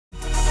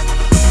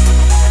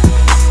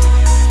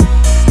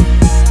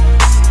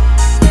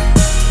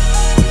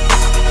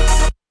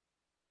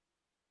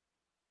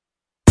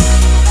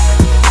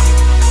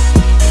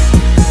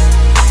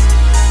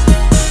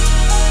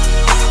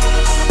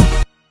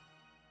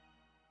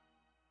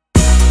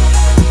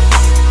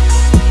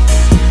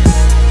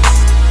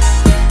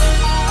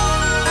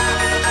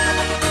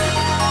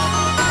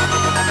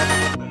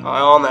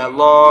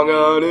long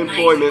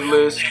unemployment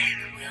list.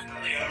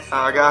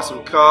 I got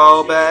some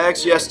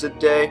callbacks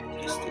yesterday.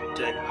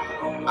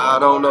 I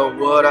don't know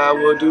what I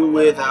would do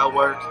without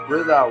work.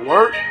 Without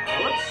work?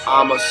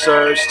 I'ma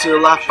search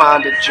till I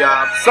find a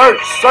job. Search.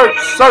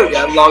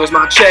 Yeah, as long as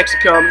my checks are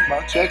coming.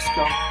 My checks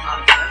coming.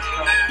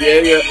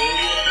 Yeah.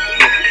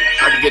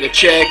 I can get a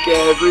check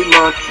every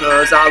month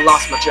cause I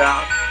lost my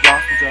job.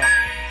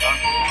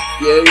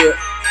 Yeah.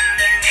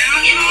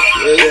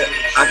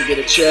 I can get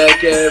a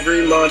check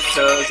every month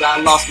cause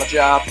I lost my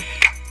job.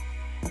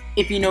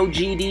 If you know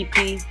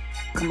GDP,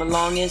 come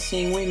along and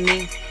sing with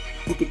me.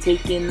 We can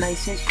take it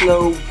nice and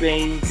slow,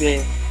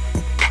 baby.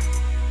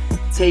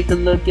 Take a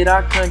look at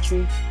our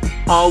country.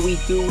 All we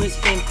do is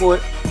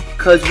import,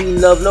 cause we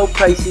love low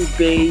prices,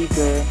 baby.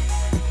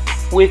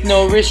 With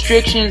no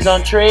restrictions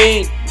on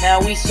trade, now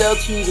we sell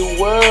to the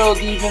world,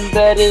 even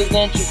better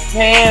than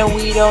Japan.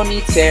 We don't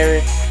need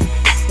tariffs,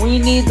 we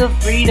need the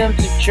freedom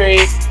to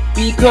trade,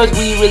 because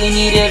we really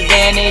need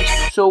advantage.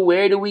 So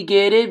where do we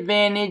get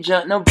advantage?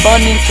 An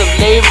abundance of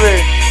labor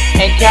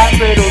and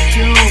capital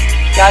too.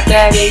 Got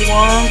that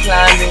A1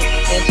 climate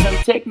and some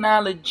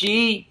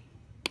technology.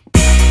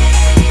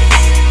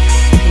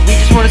 We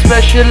just want to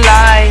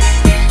specialize,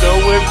 so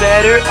we're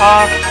better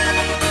off.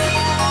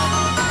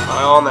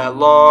 I'm on that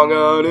long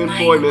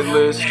unemployment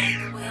list.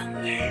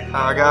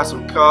 I got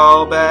some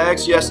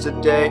callbacks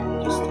yesterday.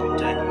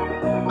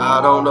 I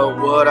don't know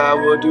what I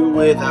would do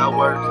without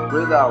work.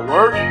 Without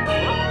work?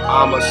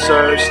 I'ma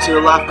search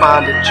till I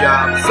find a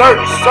job. Search.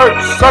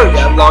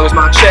 Yeah, as long as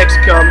my checks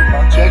coming.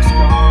 My checks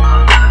coming.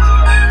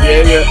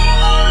 Yeah.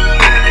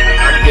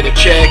 I can get a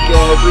check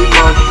every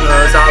month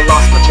cause I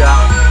lost my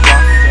job.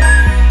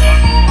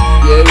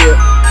 Yeah.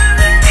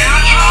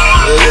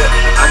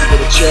 I can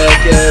get a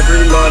check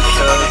every month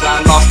cause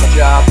I lost my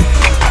job.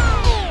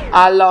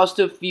 I lost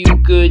a few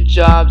good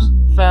jobs,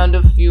 found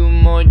a few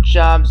more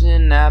jobs,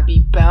 and I be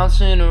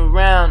bouncing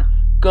around,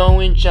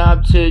 going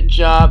job to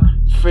job,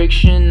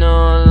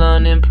 frictional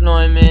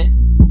unemployment.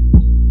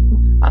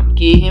 I'm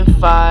getting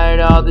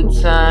fired all the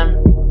time.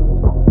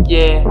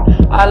 Yeah,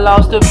 I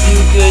lost a few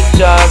good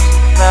jobs,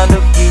 found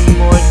a few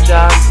more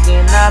jobs,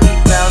 and I be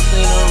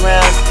bouncing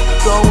around,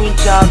 going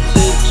job